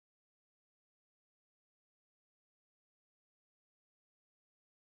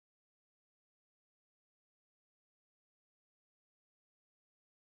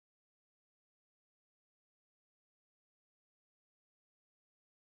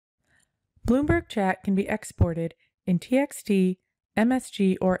Bloomberg chat can be exported in TXT,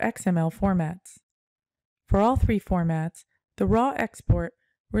 MSG, or XML formats. For all three formats, the raw export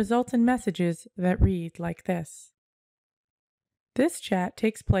results in messages that read like this. This chat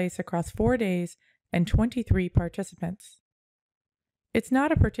takes place across 4 days and 23 participants. It's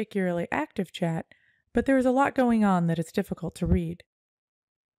not a particularly active chat, but there is a lot going on that is difficult to read.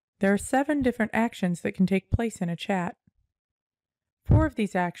 There are 7 different actions that can take place in a chat. 4 of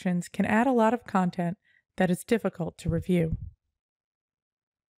these actions can add a lot of content that is difficult to review.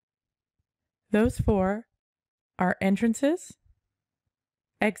 Those 4 are entrances,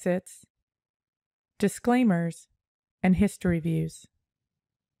 exits, disclaimers, and history views.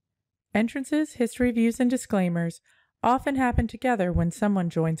 Entrances, history views, and disclaimers often happen together when someone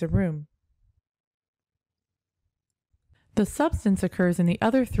joins a room. The substance occurs in the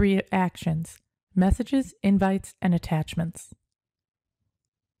other 3 actions: messages, invites, and attachments.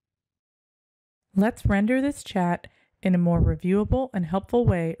 Let's render this chat in a more reviewable and helpful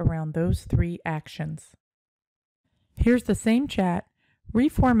way around those 3 actions. Here's the same chat,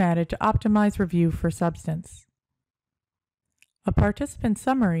 reformatted to optimize review for substance. A participant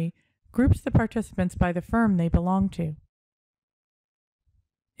summary groups the participants by the firm they belong to.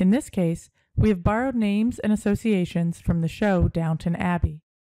 In this case, we have borrowed names and associations from the show Downton Abbey.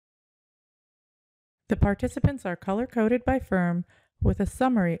 The participants are color-coded by firm with a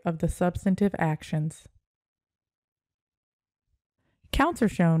summary of the substantive actions. Counts are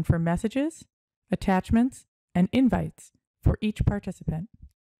shown for messages, attachments, and invites for each participant.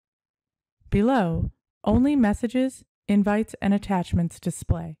 Below, only messages, invites, and attachments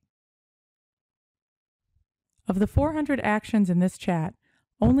display. Of the 400 actions in this chat,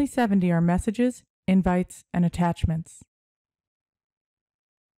 only 70 are messages, invites, and attachments.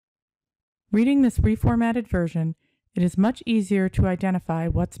 Reading this reformatted version, it is much easier to identify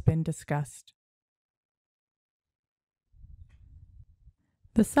what's been discussed.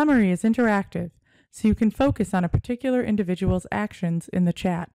 The summary is interactive, so you can focus on a particular individual's actions in the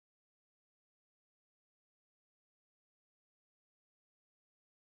chat.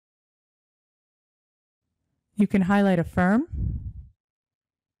 You can highlight a firm,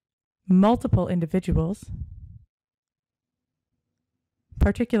 multiple individuals,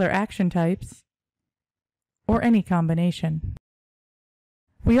 particular action types, or any combination.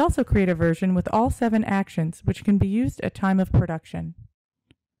 We also create a version with all 7 actions, which can be used at time of production.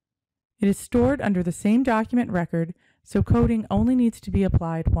 It is stored under the same document record, so coding only needs to be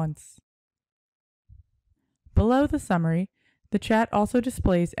applied once. Below the summary, the chat also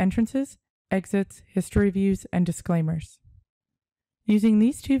displays entrances, exits, history views, and disclaimers. Using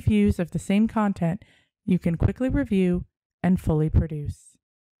these 2 views of the same content, you can quickly review and fully produce.